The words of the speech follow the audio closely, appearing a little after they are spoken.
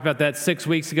About that 6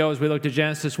 weeks ago as we looked at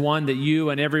Genesis 1, that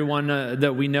you and everyone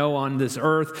that we know on this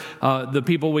earth, the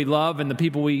people we love and the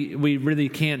people we really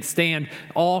can't stand,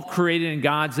 all created in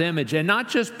God's image. And not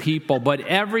just people, but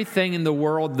everything in the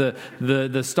world,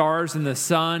 the stars and the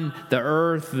sun, the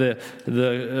earth,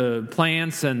 the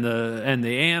plants and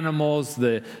the animals,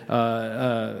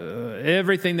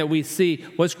 everything that we see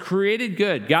was created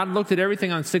good. God looked at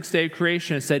everything on the sixth day of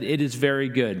creation and said, it is very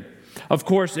good. Of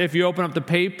course, if you open up the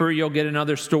paper, you'll get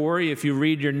another story. If you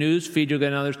read your news feed, you'll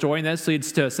get another story. And this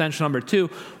leads to essential number 2,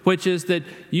 which is that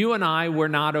you and I were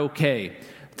not okay.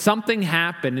 Something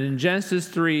happened. And in Genesis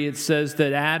 3, it says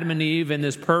that Adam and Eve in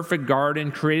this perfect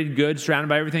garden, created good, surrounded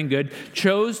by everything good,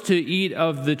 chose to eat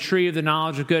of the tree of the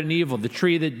knowledge of good and evil, the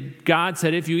tree that God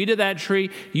said, if you eat of that tree,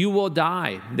 you will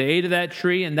die. They ate of that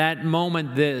tree, and that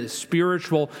moment, the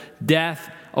spiritual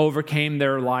death overcame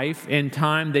their life. In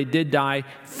time, they did die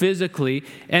physically.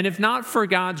 And if not for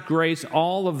God's grace,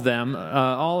 all of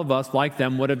us like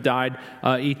them, would have died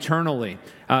eternally.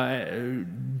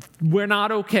 We're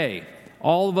not okay.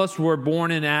 All of us were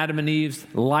born in Adam and Eve's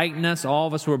likeness. All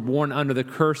of us were born under the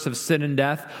curse of sin and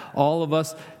death. All of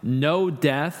us know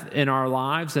death in our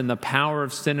lives, and the power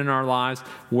of sin in our lives.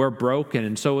 We're broken,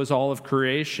 and so is all of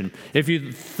creation. If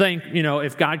you think,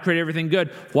 if God created everything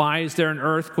good, why is there an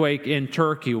earthquake in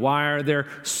Turkey? Why are there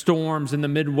storms in the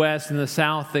Midwest and the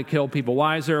South that kill people?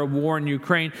 Why is there a war in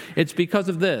Ukraine? It's because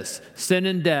of this. Sin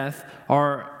and death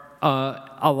are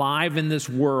alive in this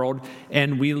world,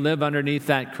 and we live underneath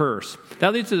that curse.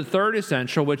 That leads to the third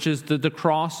essential, which is that the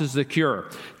cross is the cure.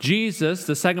 Jesus,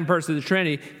 the second person of the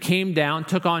Trinity, came down,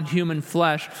 took on human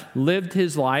flesh, lived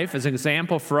his life as an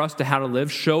example for us to how to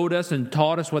live, showed us and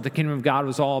taught us what the kingdom of God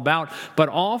was all about, but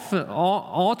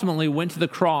ultimately went to the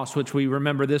cross, which we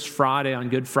remember this Friday on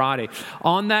Good Friday.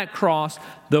 On that cross,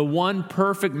 the one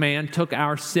perfect man took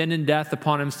our sin and death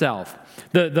upon himself.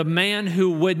 The man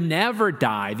who would never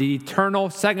die, the eternal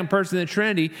second person of the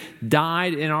Trinity,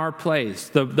 died in our place.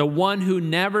 The one who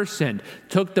never sinned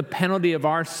took the penalty of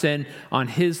our sin on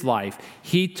his life.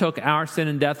 He took our sin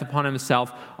and death upon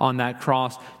himself on that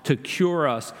cross to cure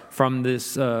us from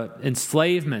this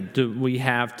enslavement that we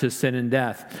have to sin and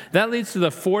death. That leads to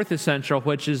the fourth essential,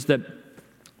 which is that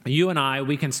you and I,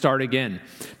 we can start again.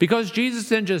 Because Jesus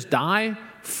didn't just die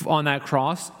on that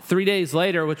cross. 3 days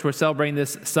later, which we're celebrating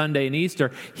this Sunday in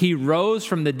Easter, he rose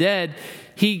from the dead.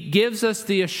 He gives us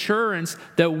the assurance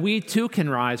that we too can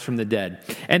rise from the dead.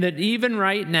 And that even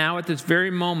right now, at this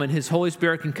very moment, his Holy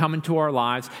Spirit can come into our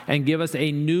lives and give us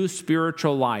a new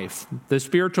spiritual life. The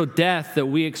spiritual death that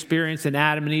we experienced in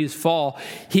Adam and Eve's fall,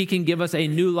 he can give us a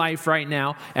new life right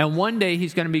now. And one day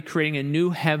he's going to be creating a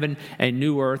new heaven and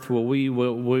new earth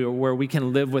where we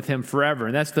can live with him forever.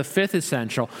 And that's the fifth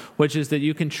essential, which is that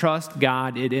you can trust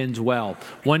God, it ends well.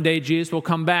 One day Jesus will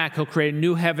come back. He'll create a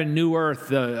new heaven, new earth.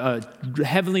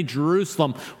 The heavenly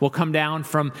Jerusalem will come down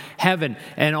from heaven,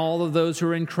 and all of those who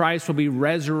are in Christ will be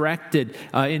resurrected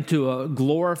into a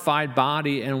glorified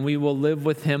body, and we will live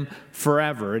with him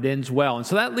forever. It ends well. And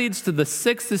so that leads to the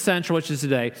sixth essential, which is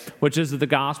today, which is that the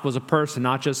gospel is a person,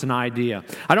 not just an idea.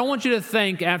 I don't want you to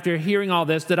think after hearing all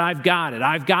this that I've got it.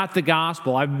 I've got the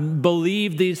gospel. I've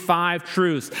believed these 5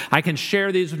 truths. I can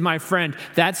share these with my friend.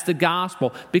 That's the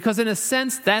gospel. Because in a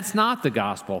sense, that's not the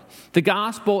gospel. The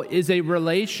gospel is a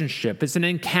relationship. It's an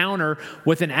encounter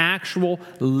with an actual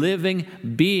living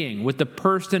being, with the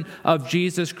person of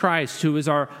Jesus Christ, who is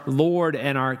our Lord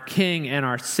and our King and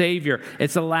our Savior.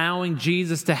 It's allowing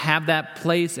Jesus to have that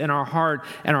place in our heart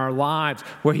and our lives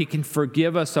where he can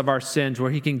forgive us of our sins,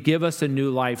 where he can give us a new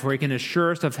life, where he can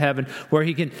assure us of heaven, where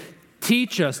he can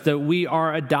teach us that we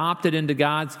are adopted into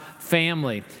God's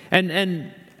family.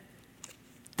 And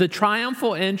the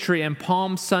triumphal entry in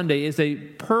Palm Sunday is a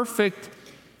perfect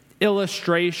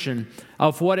illustration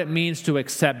of what it means to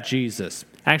accept Jesus.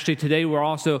 Actually, today we're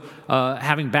also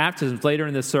having baptisms later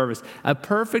in this service. A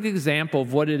perfect example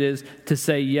of what it is to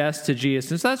say yes to Jesus.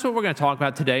 And so that's what we're going to talk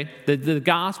about today. The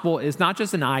gospel is not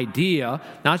just an idea,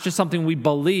 not just something we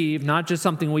believe, not just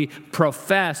something we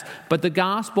profess, but the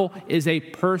gospel is a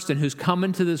person who's come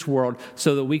into this world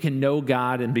so that we can know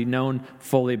God and be known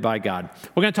fully by God.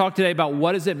 We're going to talk today about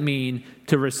what does it mean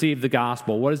to receive the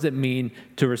gospel. What does it mean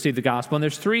to receive the gospel? And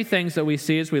there's 3 things that we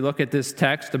see as we look at this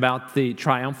text about the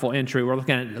triumphal entry. We're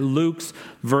looking at Luke's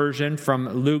version from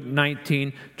Luke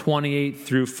 19:28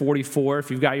 through 44.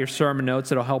 If you've got your sermon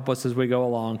notes, it'll help us as we go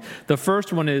along. The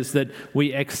first one is that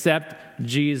we accept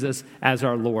Jesus as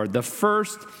our Lord. The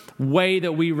first way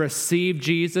that we receive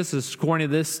Jesus, according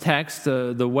to this text,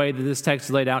 the way that this text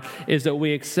is laid out, is that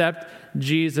we accept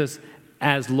Jesus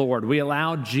as Lord. We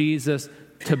allow Jesus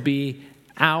to be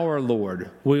our Lord.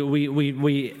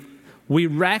 We we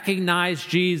recognize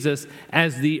Jesus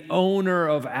as the owner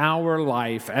of our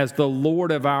life, as the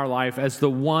Lord of our life, as the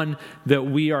one that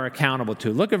we are accountable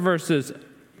to. Look at verses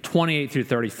 28 through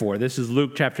 34. This is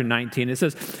Luke chapter 19. It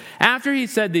says, after he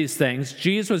said these things,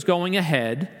 Jesus was going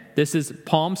ahead. This is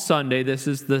Palm Sunday. This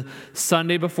is the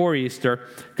Sunday before Easter.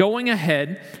 Going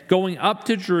ahead, going up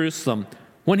to Jerusalem.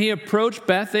 When he approached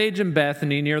Bethphage and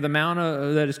Bethany near the mount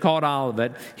that is called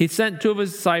Olivet, he sent two of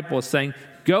his disciples, saying,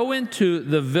 go into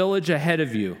the village ahead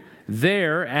of you.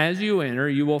 There, as you enter,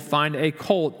 you will find a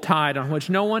colt tied on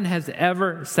which no one has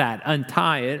ever sat.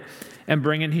 Untie it and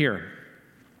bring it here.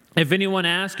 If anyone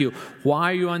asks you,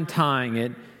 why are you untying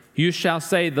it? You shall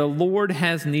say, the Lord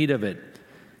has need of it.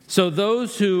 So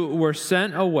those who were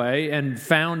sent away and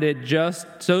found it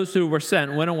those who were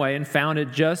sent went away and found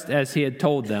it just as he had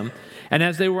told them. And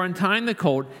as they were untying the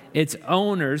colt, its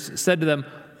owners said to them,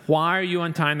 why are you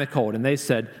untying the colt? And they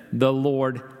said, the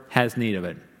Lord has need of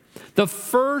it. The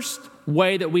first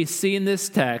way that we see in this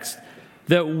text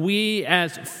that we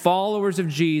as followers of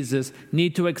Jesus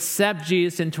need to accept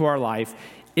Jesus into our life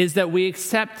is that we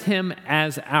accept him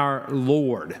as our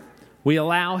Lord. We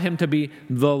allow him to be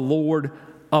the Lord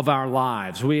of our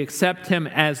lives. We accept him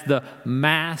as the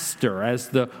master, as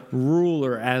the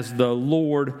ruler, as the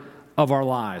Lord of our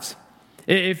lives.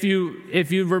 If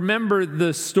you remember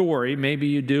the story, maybe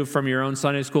you do from your own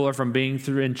Sunday school or from being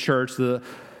through in church,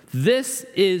 this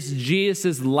is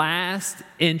Jesus' last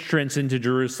entrance into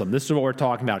Jerusalem. This is what we're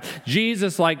talking about.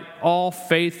 Jesus, like all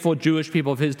faithful Jewish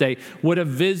people of his day, would have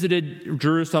visited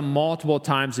Jerusalem multiple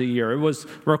times a year. It was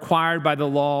required by the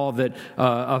law that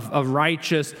a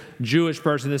righteous Jewish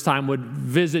person this time would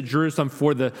visit Jerusalem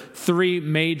for the three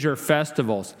major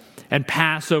festivals. And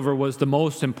Passover was the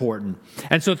most important.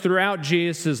 And so throughout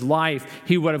Jesus' life,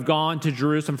 he would have gone to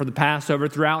Jerusalem for the Passover.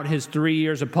 Throughout his 3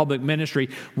 years of public ministry,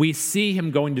 we see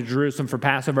him going to Jerusalem for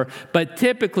Passover. But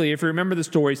typically, if you remember the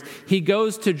stories, he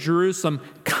goes to Jerusalem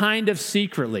kind of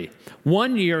secretly.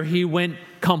 One year, he went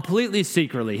completely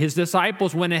secretly. His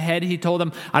disciples went ahead. He told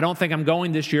them, I don't think I'm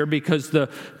going this year because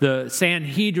the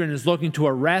Sanhedrin is looking to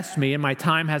arrest me and my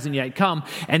time hasn't yet come.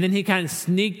 And then he kind of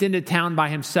sneaked into town by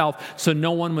himself so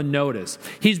no one would notice.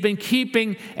 He's been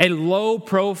keeping a low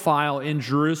profile in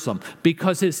Jerusalem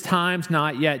because his time's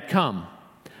not yet come.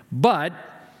 But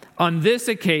on this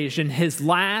occasion, his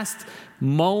last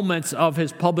moments of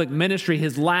his public ministry,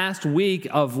 his last week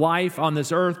of life on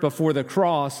this earth before the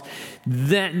cross,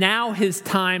 that now his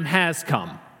time has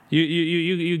come.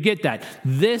 You get that.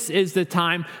 This is the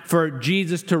time for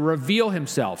Jesus to reveal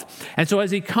himself. And so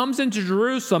as he comes into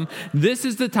Jerusalem, this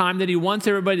is the time that he wants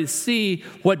everybody to see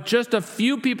what just a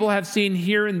few people have seen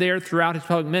here and there throughout his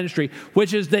public ministry,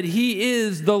 which is that he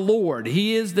is the Lord.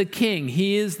 He is the King.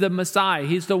 He is the Messiah.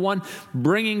 He's the one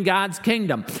bringing God's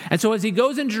kingdom. And so as he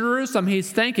goes into Jerusalem,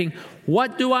 he's thinking,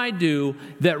 what do I do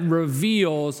that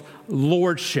reveals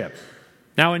lordship?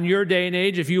 Now, in your day and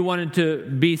age, if you wanted to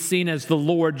be seen as the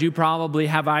Lord, you probably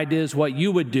have ideas what you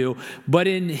would do. But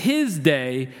in his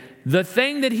day, the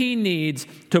thing that he needs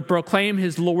to proclaim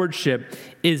his lordship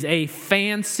is a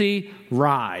fancy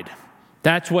ride.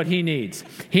 That's what he needs.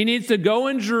 He needs to go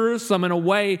in Jerusalem in a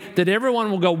way that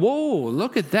everyone will go, whoa,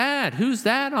 look at that. Who's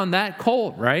that on that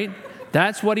colt, right?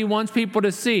 That's what he wants people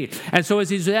to see. And so as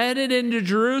he's headed into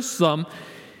Jerusalem,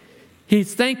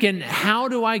 he's thinking, how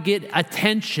do I get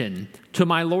attention to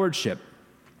my lordship?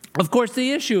 Of course,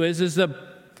 the issue is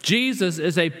that Jesus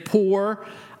is a poor,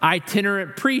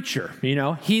 itinerant preacher. You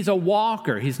know, he's a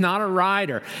walker. He's not a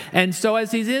rider. And so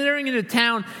as he's entering into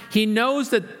town, he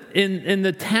knows that in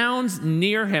the towns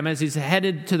near him, as he's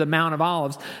headed to the Mount of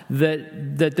Olives,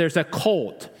 that there's a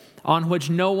colt on which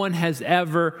no one has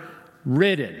ever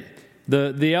ridden.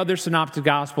 The other synoptic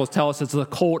gospels tell us it's the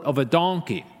colt of a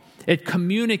donkey. It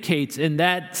communicates in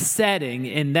that setting,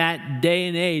 in that day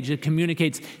and age, it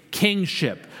communicates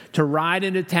kingship. To ride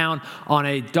into town on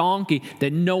a donkey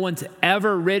that no one's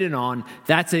ever ridden on,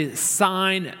 that's a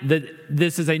sign that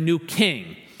this is a new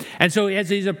king. And so as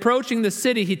he's approaching the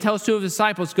city, he tells two of his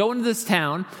disciples, go into this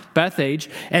town, Bethphage,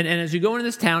 and as you go into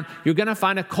this town, you're going to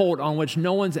find a colt on which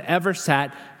no one's ever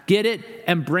sat. Get it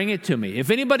and bring it to me. If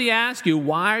anybody asks you,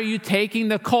 why are you taking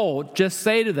the colt? Just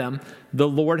say to them, the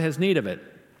Lord has need of it.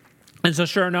 And so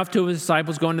sure enough, two of his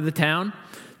disciples go into the town.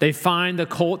 They find the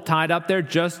colt tied up there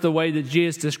just the way that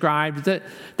Jesus described it.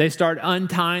 They start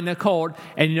untying the colt.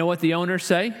 And you know what the owners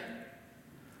say?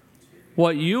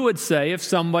 What you would say if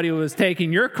somebody was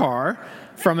taking your car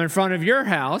from in front of your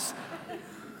house.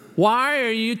 Why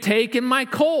are you taking my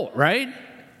colt, right?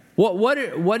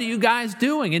 What are you guys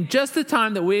doing? And just the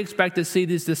time that we expect to see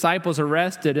these disciples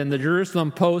arrested, and the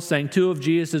Jerusalem Post saying 2 of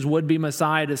Jesus' would-be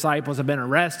Messiah disciples have been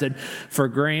arrested for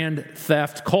grand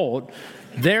theft colt,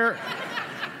 they're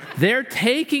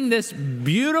taking this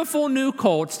beautiful new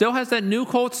colt, still has that new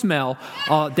colt smell,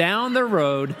 down the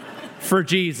road for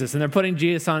Jesus, and they're putting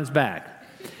Jesus on his back.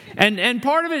 And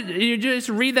part of it, you just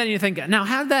read that and you think, now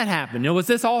how did that happen? Was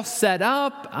this all set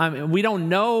up? I mean, we don't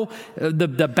know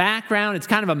the background. It's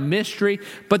kind of a mystery.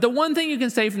 But the one thing you can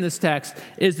say from this text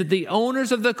is that the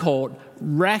owners of the colt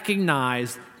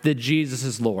recognized that Jesus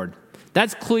is Lord.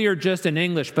 That's clear just in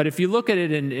English, but if you look at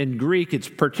it in Greek, it's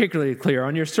particularly clear.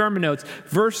 On your sermon notes,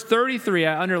 verse 33,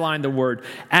 I underlined the word.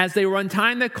 As they were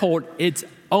untying the colt, its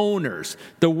owners.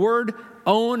 The word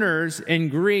owners in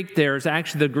Greek there is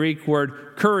actually the Greek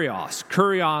word kurios.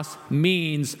 Kurios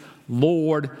means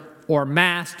Lord or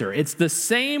master. It's the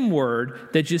same word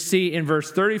that you see in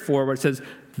verse 34 where it says,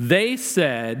 they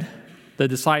said, the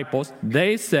disciples,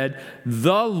 they said,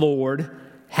 the Lord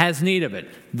has need of it.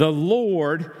 The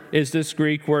Lord is this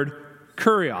Greek word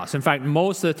kurios. In fact,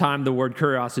 most of the time the word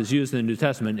kurios is used in the New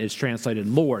Testament is translated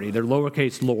Lord, either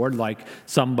lowercase Lord, like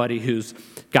somebody who's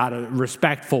got a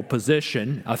respectful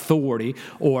position, authority,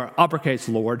 or uppercase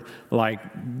Lord, like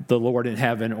the Lord in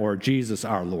heaven or Jesus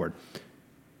our Lord.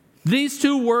 These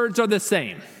two words are the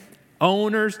same,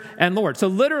 owners and Lord. So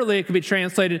literally it could be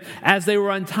translated, as they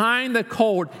were untying the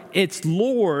colt, its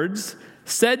lords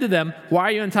said to them, why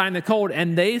are you untying the colt?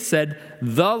 And they said,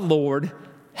 the Lord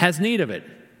has need of it.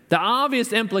 The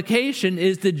obvious implication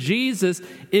is that Jesus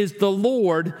is the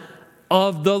Lord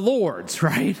of the lords,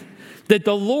 right? That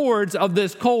the lords of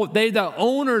this colt, they're the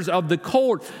owners of the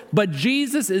colt, but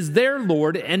Jesus is their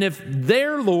Lord, and if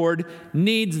their Lord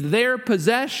needs their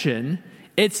possession,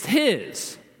 it's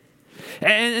his.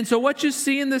 And so what you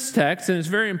see in this text, and it's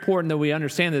very important that we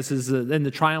understand this is in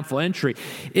the triumphal entry,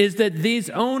 is that these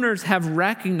owners have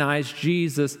recognized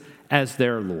Jesus as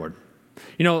their Lord.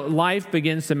 You know, life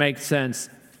begins to make sense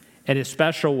in a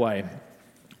special way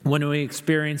when we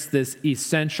experience this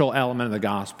essential element of the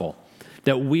gospel,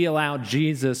 that we allow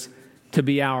Jesus to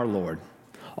be our Lord.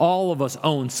 All of us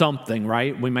own something,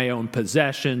 right? We may own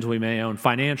possessions, we may own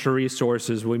financial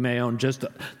resources, we may own just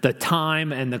the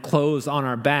time and the clothes on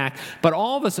our back, but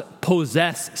all of us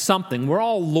possess something. We're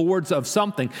all lords of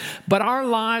something. But our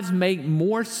lives make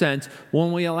more sense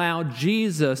when we allow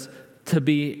Jesus to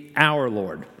be our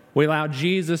Lord. We allow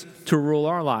Jesus to rule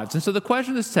our lives. And so the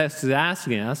question this text is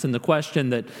asking us, and the question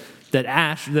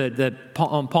that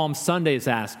Palm Sunday is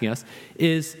asking us,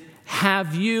 is,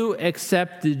 have you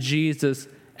accepted Jesus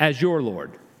as your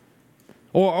Lord?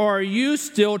 Or are you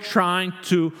still trying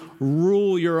to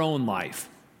rule your own life?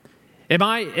 Am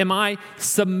I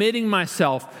submitting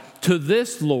myself to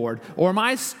this Lord, or am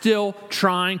I still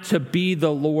trying to be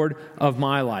the Lord of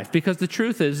my life? Because the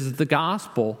truth is the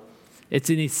gospel, it's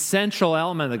an essential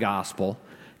element of the gospel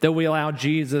that we allow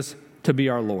Jesus to be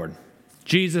our Lord.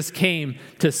 Jesus came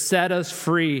to set us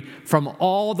free from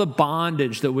all the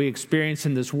bondage that we experience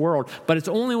in this world, but it's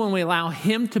only when we allow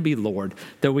him to be Lord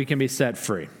that we can be set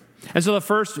free. And so the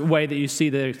first way that you see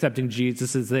they're accepting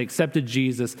Jesus is they accepted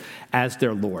Jesus as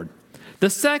their Lord. The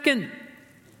second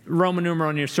Roman numeral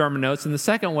on your sermon notes, and the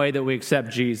second way that we accept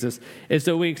Jesus, is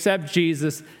that we accept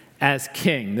Jesus as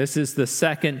King. This is the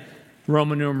second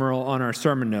Roman numeral on our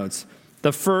sermon notes.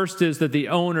 The first is that the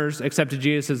owners accepted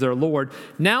Jesus as their Lord.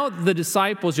 Now the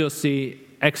disciples, you'll see,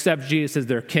 accept Jesus as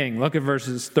their King. Look at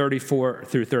verses 34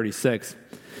 through 36.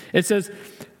 It says,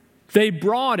 they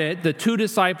brought it, the two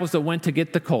disciples that went to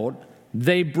get the colt,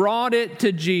 they brought it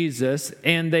to Jesus,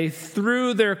 and they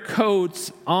threw their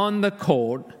coats on the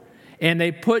colt, and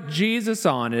they put Jesus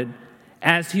on it.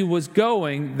 As he was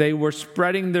going, they were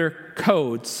spreading their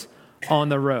coats on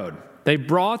the road. They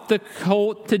brought the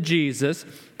colt to Jesus.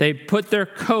 They put their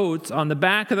coats on the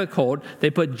back of the colt. They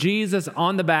put Jesus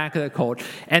on the back of the colt.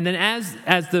 And then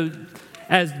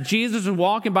as Jesus was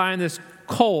walking by in this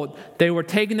colt, they were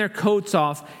taking their coats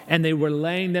off and they were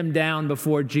laying them down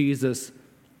before Jesus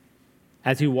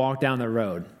as he walked down the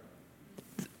road.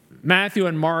 Matthew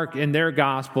and Mark in their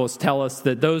Gospels tell us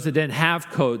that those that didn't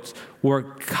have coats were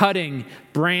cutting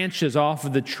branches off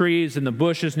of the trees and the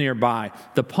bushes nearby,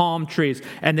 the palm trees,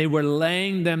 and they were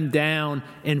laying them down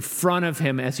in front of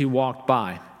him as he walked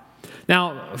by.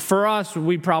 Now, for us,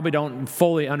 we probably don't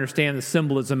fully understand the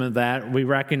symbolism of that. We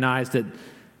recognize that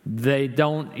they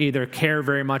don't either care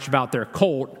very much about their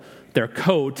coat,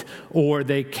 or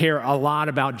they care a lot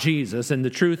about Jesus. And the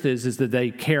truth is that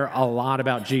they care a lot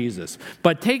about Jesus.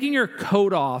 But taking your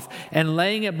coat off and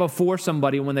laying it before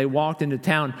somebody when they walked into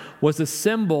town was a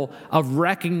symbol of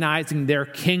recognizing their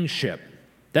kingship.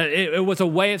 That it was a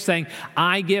way of saying,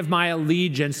 I give my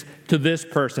allegiance to this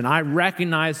person. I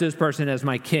recognize this person as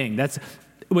my king. That's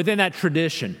within that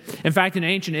tradition. In fact, in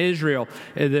ancient Israel,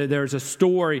 there's a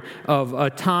story of a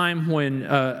time when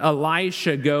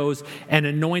Elisha goes and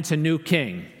anoints a new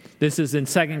king. This is in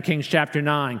 2 Kings chapter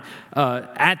 9.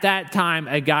 At that time,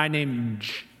 a guy named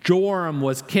Joram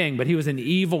was king, but he was an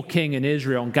evil king in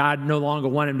Israel, and God no longer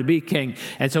wanted him to be king.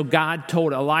 And so God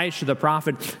told Elisha the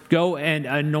prophet, go and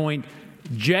anoint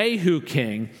Jehu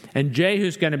king, and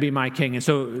Jehu's going to be my king. And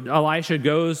so Elisha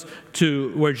goes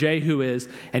to where Jehu is,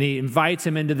 and he invites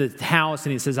him into the house,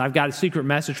 and he says, I've got a secret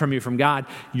message from you from God.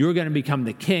 You're going to become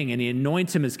the king. And he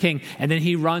anoints him as king, and then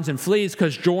he runs and flees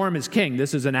because Joram is king.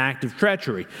 This is an act of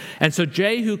treachery. And so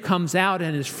Jehu comes out,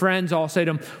 and his friends all say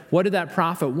to him, what did that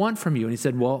prophet want from you? And he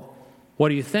said, well, what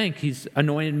do you think? He's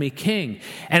anointed me king.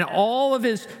 And all of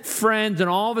his friends and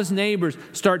all of his neighbors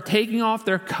start taking off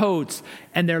their coats,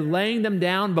 and they're laying them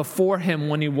down before him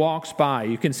when he walks by.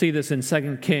 You can see this in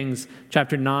 2 Kings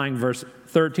chapter 9, verse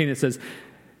 13. It says,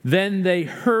 then they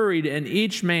hurried, and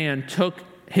each man took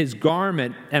his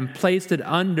garment and placed it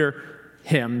under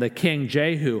him, the king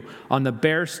Jehu, on the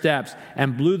bare steps,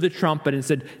 and blew the trumpet and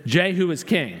said, Jehu is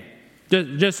king.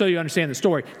 Just so you understand the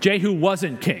story, Jehu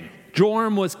wasn't king.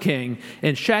 Joram was king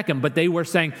in Shechem, but they were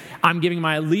saying, I'm giving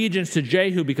my allegiance to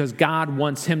Jehu because God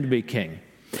wants him to be king.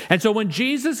 And so when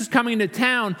Jesus is coming into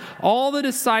town, all the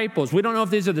disciples, we don't know if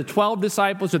these are the 12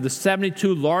 disciples or the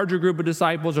 72 larger group of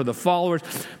disciples or the followers,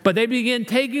 but they begin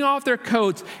taking off their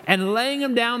coats and laying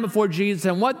them down before Jesus.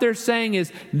 And what they're saying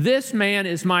is, this man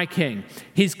is my king.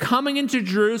 He's coming into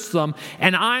Jerusalem,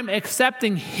 and I'm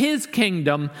accepting his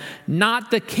kingdom,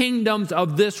 not the kingdoms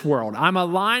of this world. I'm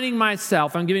aligning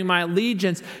myself, I'm giving my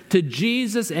allegiance to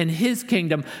Jesus and his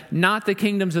kingdom, not the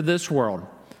kingdoms of this world.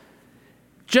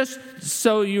 Just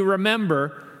so you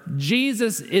remember,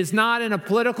 Jesus is not in a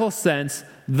political sense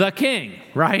the king,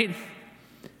 right?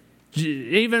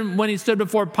 Even when he stood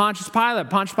before Pontius Pilate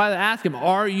asked him,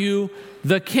 are you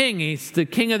the king? He's the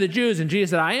king of the Jews. And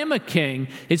Jesus said, I am a king.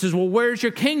 He says, well, where's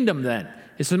your kingdom then?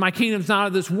 He says, my kingdom's not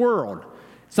of this world.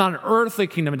 It's not an earthly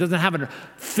kingdom. It doesn't have a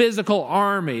physical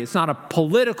army. It's not a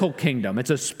political kingdom. It's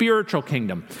a spiritual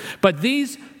kingdom. But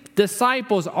these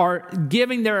disciples are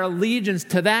giving their allegiance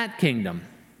to that kingdom.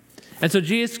 And so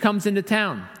Jesus comes into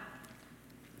town.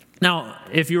 Now,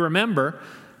 if you remember,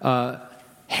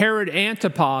 Herod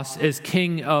Antipas is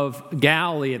king of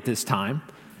Galilee at this time.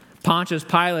 Pontius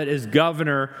Pilate is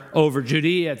governor over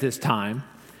Judea at this time.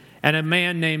 And a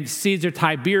man named Caesar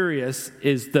Tiberius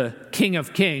is the king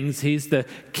of kings. He's the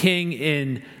king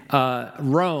in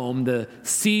Rome, the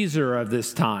Caesar of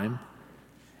this time.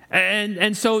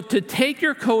 And so to take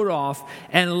your coat off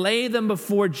and lay them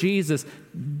before Jesus,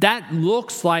 that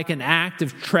looks like an act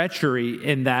of treachery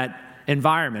in that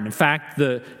environment. In fact,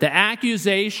 the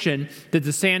accusation that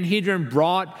the Sanhedrin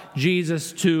brought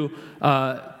Jesus to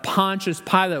Pontius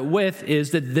Pilate with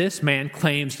is that this man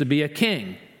claims to be a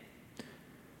king.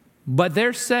 But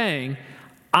they're saying,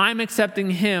 I'm accepting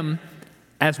him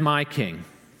as my king.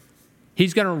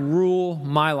 He's going to rule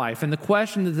my life. And the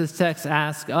question that this text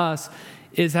asks us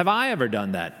is, have I ever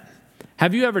done that?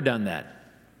 Have you ever done that?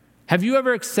 Have you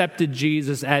ever accepted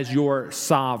Jesus as your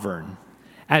sovereign,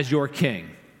 as your king?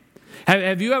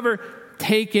 Have you ever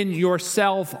taken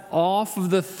yourself off of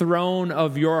the throne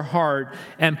of your heart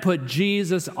and put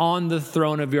Jesus on the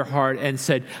throne of your heart and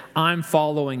said, I'm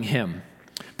following him?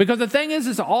 Because the thing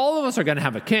is all of us are going to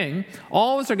have a king.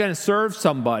 All of us are going to serve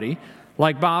somebody.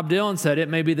 Like Bob Dylan said, it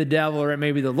may be the devil or it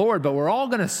may be the Lord, but we're all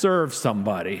going to serve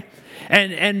somebody.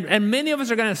 And many of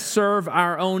us are going to serve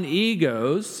our own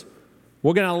egos.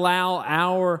 We're going to allow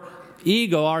our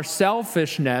ego, our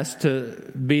selfishness,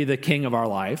 to be the king of our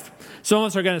life. Some of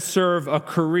us are going to serve a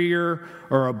career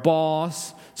or a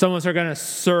boss. Some of us are going to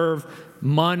serve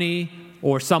money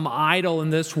or some idol in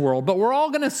this world. But we're all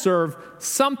going to serve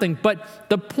something. But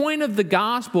the point of the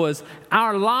gospel is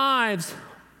our lives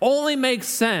only make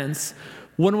sense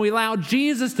when we allow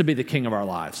Jesus to be the king of our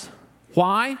lives.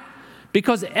 Why?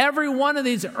 Because every one of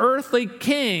these earthly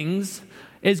kings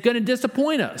is going to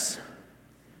disappoint us.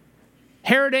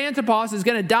 Herod Antipas is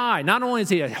going to die. Not only is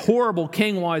he a horrible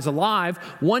king while he's alive,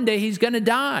 one day he's going to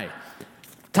die.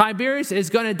 Tiberius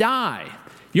is going to die.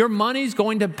 Your money's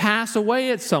going to pass away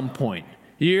at some point.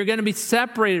 You're going to be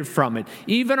separated from it.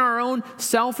 Even our own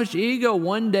selfish ego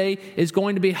one day is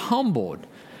going to be humbled.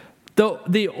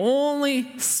 The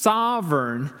only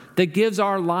sovereign that gives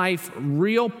our life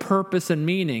real purpose and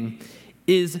meaning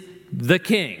is the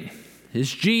king,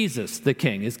 is Jesus the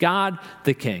king, is God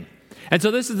the king. And so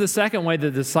this is the second way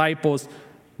the disciples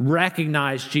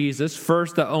recognize Jesus.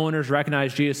 First, the owners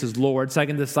recognize Jesus as Lord.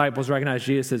 Second, disciples recognize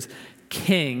Jesus as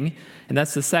King. And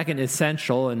that's the second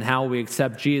essential in how we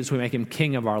accept Jesus. We make him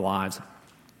king of our lives.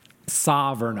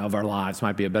 Sovereign of our lives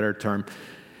might be a better term.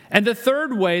 And the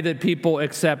third way that people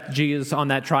accept Jesus on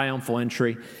that triumphal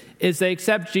entry is they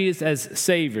accept Jesus as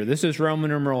Savior. This is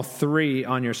Roman numeral 3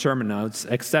 on your sermon notes,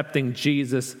 accepting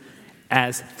Jesus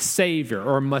as Savior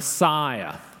or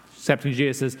Messiah. Accepting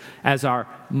Jesus as our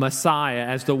Messiah,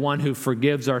 as the one who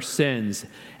forgives our sins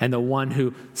and the one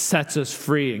who sets us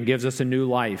free and gives us a new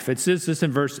life. It says this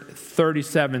in verse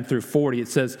 37 through 40. It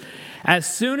says,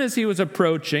 as soon as he was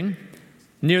approaching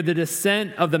near the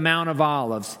descent of the Mount of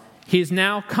Olives, he's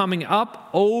now coming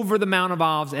up over the Mount of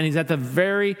Olives, and he's at the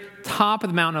very top of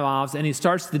the Mount of Olives, and he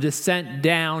starts the descent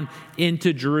down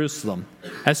into Jerusalem.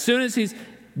 As soon as he's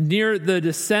near the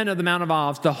descent of the Mount of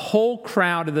Olives, the whole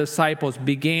crowd of the disciples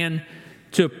began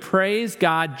to praise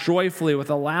God joyfully with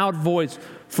a loud voice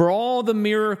for all the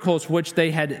miracles which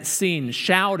they had seen,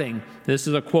 shouting, this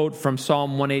is a quote from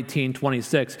Psalm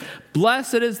 118:26,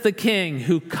 blessed is the King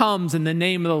who comes in the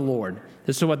name of the Lord.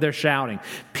 This is what they're shouting.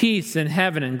 Peace in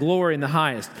heaven and glory in the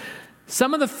highest.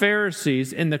 Some of the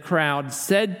Pharisees in the crowd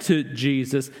said to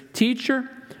Jesus, Teacher,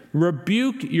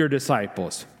 rebuke your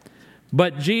disciples.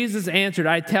 But Jesus answered,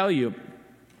 I tell you,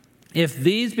 if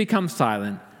these become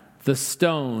silent, the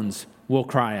stones will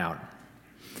cry out.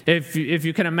 If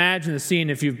you can imagine the scene,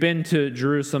 if you've been to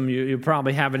Jerusalem, you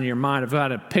probably have it in your mind. I've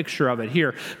got a picture of it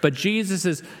here. But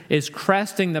Jesus is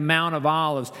cresting the Mount of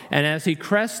Olives. And as he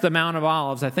crests the Mount of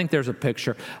Olives, I think there's a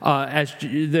picture.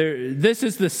 This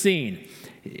is the scene.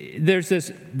 There's this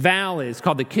valley. It's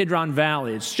called the Kidron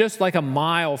Valley. It's just like a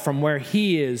mile from where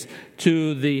he is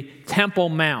to the Temple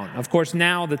Mount. Of course,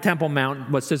 now the Temple Mount,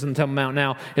 what sits on the Temple Mount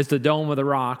now, is the Dome of the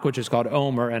Rock, which is called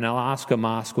Omer, and Al-Aqsa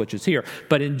Mosque, which is here.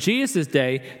 But in Jesus'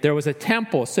 day, there was a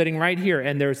temple sitting right here,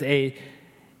 and there's a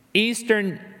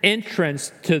eastern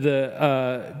entrance to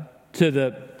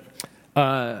the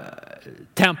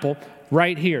temple.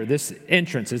 Right here, this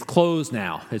entrance is closed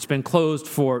now. It's been closed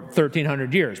for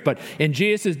 1,300 years. But in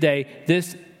Jesus' day,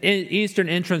 this eastern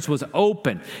entrance was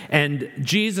open. And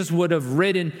Jesus would have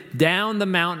ridden down the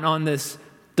mountain on this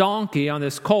donkey, on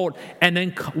this colt, and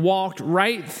then walked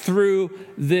right through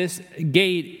this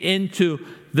gate into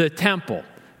the temple.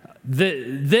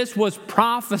 This was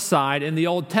prophesied in the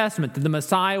Old Testament, that the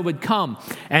Messiah would come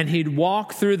and he'd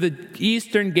walk through the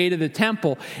eastern gate of the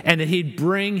temple and that he'd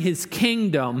bring his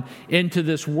kingdom into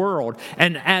this world.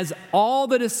 And as all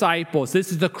the disciples,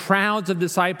 this is the crowds of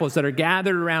disciples that are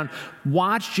gathered around,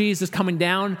 watch Jesus coming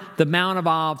down the Mount of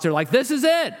Olives, they're like, this is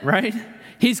it, right?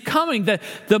 He's coming.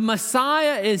 The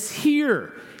Messiah is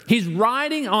here. He's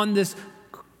riding on this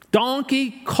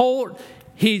donkey, colt.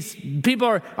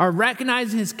 People are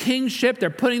recognizing his kingship. They're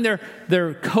putting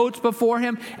their coats before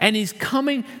him. And he's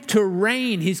coming to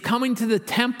reign. He's coming to the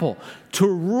temple to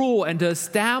rule and to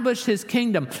establish his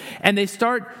kingdom. And they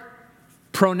start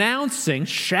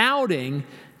shouting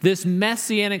this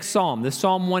messianic psalm. This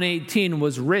Psalm 118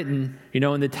 was written,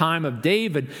 in the time of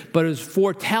David, but it was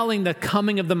foretelling the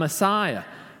coming of the Messiah.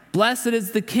 Blessed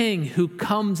is the King who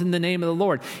comes in the name of the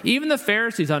Lord. Even the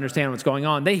Pharisees understand what's going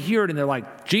on. They hear it and they're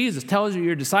like, Jesus tells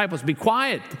your disciples, be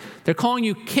quiet. They're calling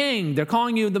you king. They're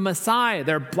calling you the Messiah.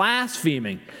 They're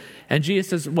blaspheming. And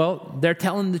Jesus says, well, they're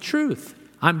telling the truth.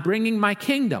 I'm bringing my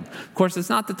kingdom. Of course, it's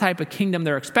not the type of kingdom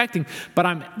they're expecting, but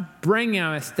I'm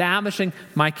establishing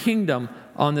my kingdom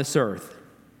on this earth.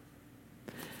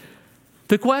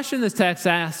 The question this text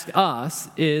asks us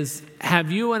is,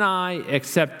 have you and I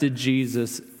accepted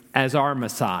Jesus as our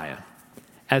Messiah,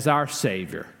 as our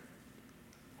Savior?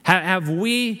 Have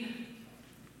we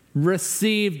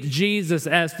received Jesus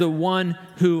as the one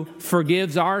who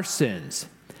forgives our sins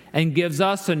and gives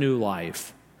us a new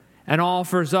life and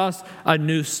offers us a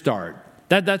new start?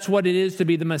 That's what it is to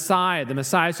be the Messiah. The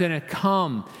Messiah is going to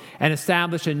come and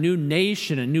establish a new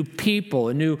nation, a new people,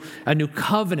 a new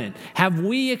covenant. Have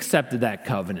we accepted that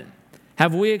covenant?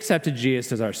 Have we accepted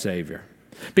Jesus as our Savior?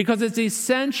 Because it's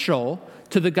essential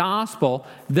to the gospel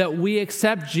that we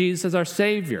accept Jesus as our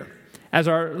Savior, as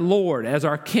our Lord, as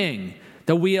our King,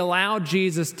 that we allow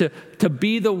Jesus to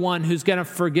be the one who's going to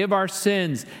forgive our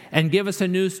sins and give us a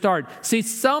new start. See,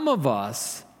 some of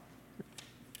us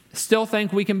still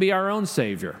think we can be our own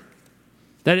Savior.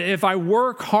 That if I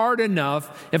work hard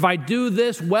enough, if I do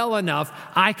this well enough,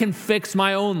 I can fix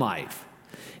my own life.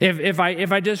 If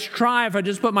I just try, if I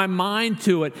just put my mind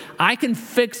to it, I can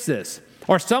fix this.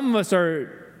 Or some of us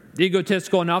are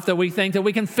egotistical enough that we think that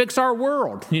we can fix our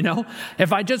world,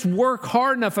 If I just work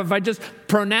hard enough, if I just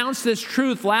pronounce this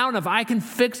truth loud enough, I can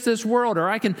fix this world, or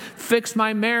I can fix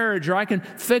my marriage, or I can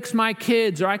fix my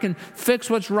kids, or I can fix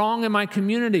what's wrong in my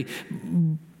community.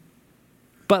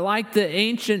 But like the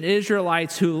ancient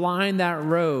Israelites who lined that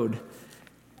road,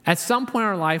 at some point in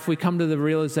our life, we come to the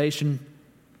realization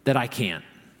that I can't.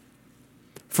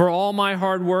 For all my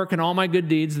hard work and all my good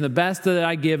deeds and the best that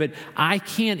I give it, I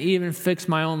can't even fix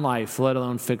my own life, let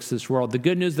alone fix this world. The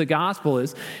good news of the gospel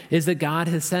is that God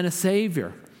has sent a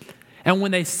Savior. And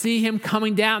when they see him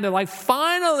coming down, they're like,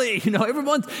 finally,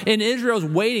 everyone in Israel is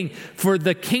waiting for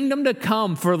the kingdom to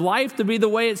come, for life to be the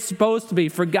way it's supposed to be,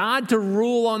 for God to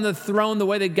rule on the throne the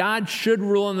way that God should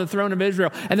rule on the throne of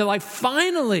Israel. And they're like,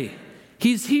 finally,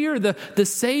 he's here, the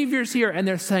Savior's here. And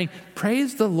they're saying,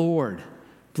 praise the Lord.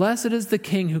 Blessed is the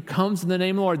King who comes in the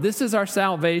name of the Lord. This is our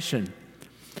salvation.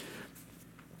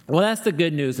 Well, that's the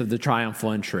good news of the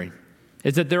triumphal entry,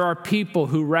 is that there are people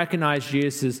who recognize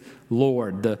Jesus as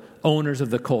Lord, the owners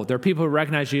of the colt. There are people who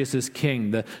recognize Jesus as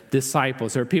King, the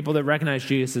disciples. There are people that recognize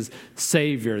Jesus as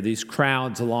Savior, these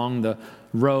crowds along the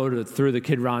road through the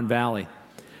Kidron Valley.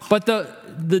 But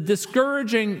the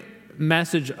discouraging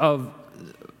message of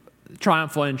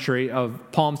triumphal entry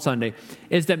of Palm Sunday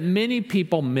is that many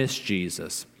people miss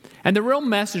Jesus. And the real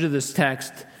message of this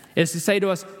text is to say to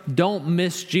us, don't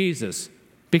miss Jesus,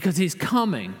 because he's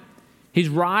coming. He's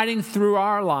riding through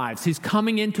our lives. He's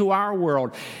coming into our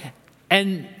world.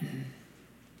 And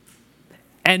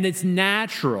it's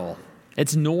natural,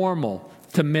 it's normal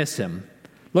to miss him.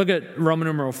 Look at Roman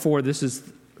numeral 4. This is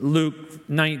Luke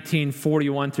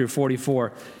 19:41 through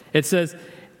 44. It says,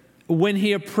 when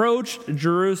he approached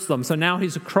Jerusalem, so now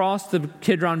he's across the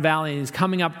Kidron Valley and he's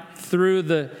coming up through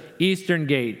the eastern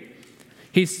gate,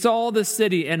 he saw the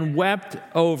city and wept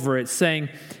over it, saying,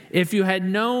 if you had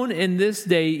known in this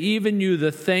day, even you,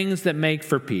 the things that make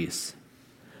for peace.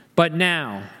 But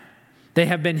now they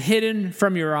have been hidden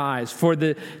from your eyes, for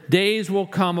the days will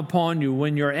come upon you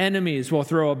when your enemies will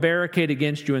throw a barricade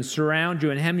against you and surround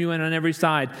you and hem you in on every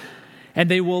side,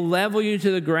 and they will level you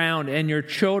to the ground and your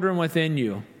children within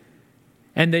you.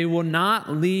 And they will not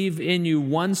leave in you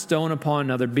one stone upon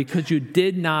another, because you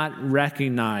did not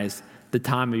recognize the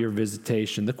time of your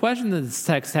visitation. The question that this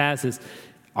text has is,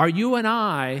 are you and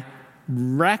I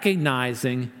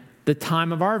recognizing the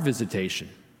time of our visitation?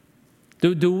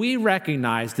 Do we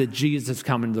recognize that Jesus is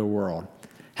coming to the world?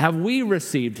 Have we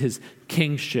received his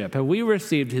kingship? Have we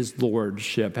received his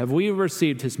lordship? Have we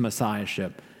received his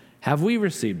messiahship? Have we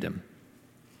received him?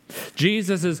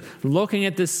 Jesus is looking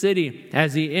at the city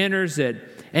as he enters it,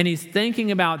 and he's thinking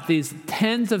about these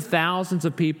tens of thousands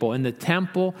of people in the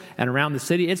temple and around the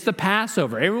city. It's the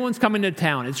Passover. Everyone's coming to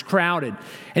town. It's crowded.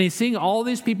 And he's seeing all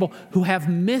these people who have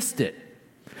missed it.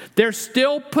 They're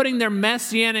still putting their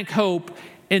messianic hope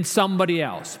in somebody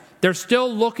else. They're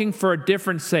still looking for a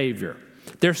different Savior.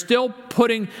 They're still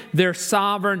putting their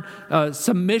sovereign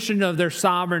submission of their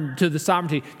sovereign to the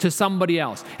sovereignty to somebody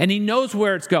else. And he knows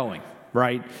where it's going.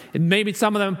 Right? And maybe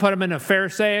some of them put him in a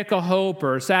Pharisaical hope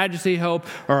or a Sadducee hope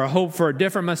or a hope for a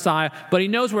different Messiah, but he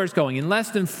knows where it's going. In less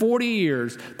than 40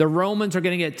 years, the Romans are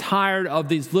going to get tired of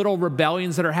these little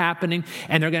rebellions that are happening,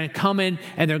 and they're going to come in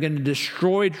and they're going to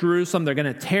destroy Jerusalem. They're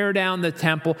going to tear down the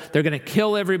temple. They're going to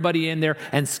kill everybody in there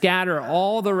and scatter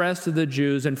all the rest of the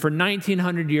Jews. And for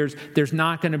 1900 years, there's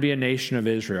not going to be a nation of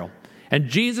Israel. And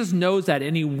Jesus knows that,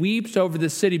 and he weeps over the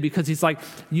city because he's like,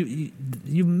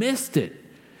 you missed it.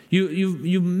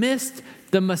 You missed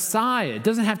the Messiah. It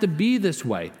doesn't have to be this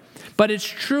way. But it's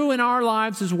true in our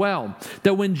lives as well,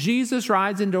 that when Jesus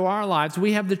rides into our lives,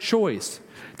 we have the choice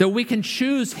that we can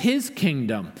choose his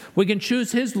kingdom. We can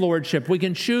choose his lordship. We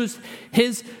can choose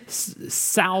his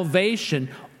salvation,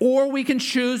 or we can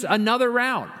choose another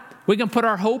route. We can put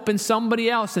our hope in somebody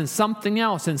else, in something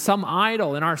else, in some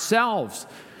idol, in ourselves.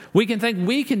 We can think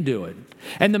we can do it.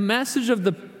 And the message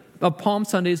of Palm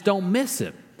Sunday is don't miss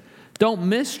it. Don't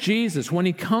miss Jesus when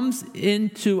he comes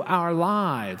into our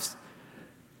lives.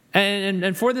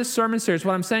 And for this sermon series,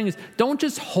 what I'm saying is don't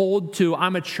just hold to,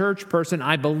 I'm a church person,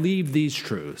 I believe these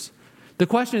truths. The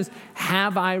question is,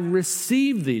 have I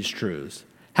received these truths?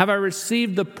 Have I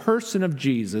received the person of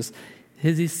Jesus?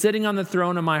 Is he sitting on the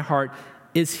throne of my heart?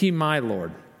 Is he my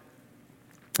Lord?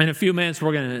 In a few minutes,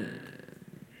 we're going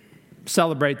to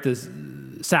celebrate this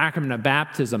sacrament of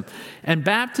baptism. And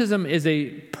baptism is a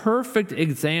perfect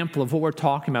example of what we're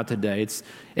talking about today.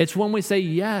 It's when we say,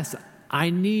 yes,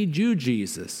 I need you,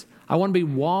 Jesus. I want to be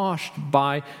washed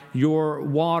by your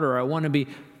water. I want to be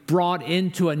brought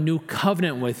into a new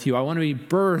covenant with you. I want to be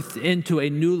birthed into a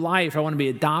new life. I want to be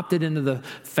adopted into the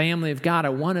family of God. I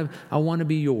want to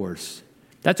be yours.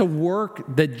 That's a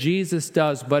work that Jesus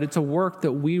does, but it's a work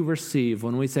that we receive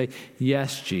when we say,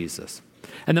 yes, Jesus.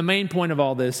 And the main point of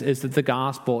all this is that the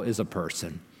gospel is a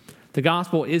person. The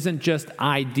gospel isn't just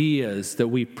ideas that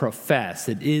we profess.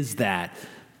 It is that.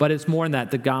 But it's more than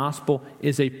that. The gospel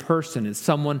is a person. It's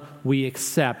someone we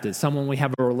accept. It's someone we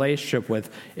have a relationship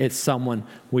with. It's someone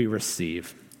we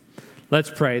receive. Let's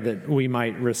pray that we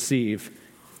might receive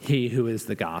he who is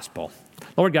the gospel.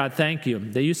 Lord God, thank you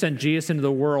that you sent Jesus into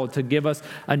the world to give us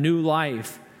a new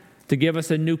life, to give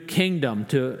us a new kingdom,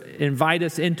 to invite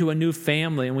us into a new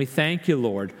family. And we thank you,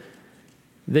 Lord,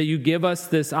 that you give us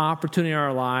this opportunity in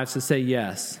our lives to say,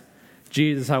 yes,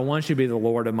 Jesus, I want you to be the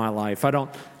Lord of my life. I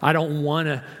don't want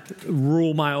to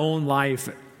rule my own life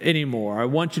anymore. I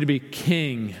want you to be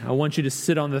king. I want you to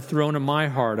sit on the throne of my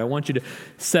heart. I want you to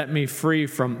set me free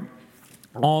from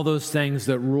all those things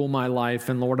that rule my life.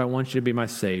 And Lord, I want you to be my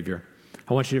Savior.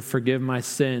 I want you to forgive my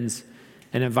sins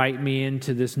and invite me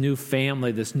into this new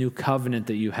family, this new covenant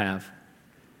that you have.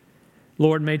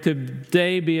 Lord, may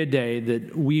today be a day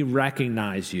that we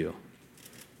recognize you.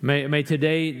 May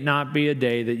today not be a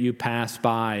day that you pass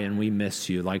by and we miss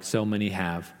you like so many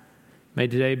have. May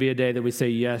today be a day that we say,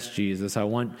 yes, Jesus, I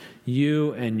want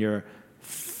you and your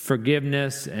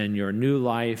forgiveness and your new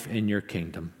life in your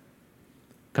kingdom.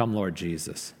 Come, Lord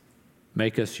Jesus.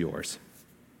 Make us yours.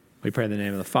 We pray in the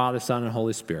name of the Father, Son, and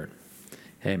Holy Spirit.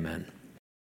 Amen.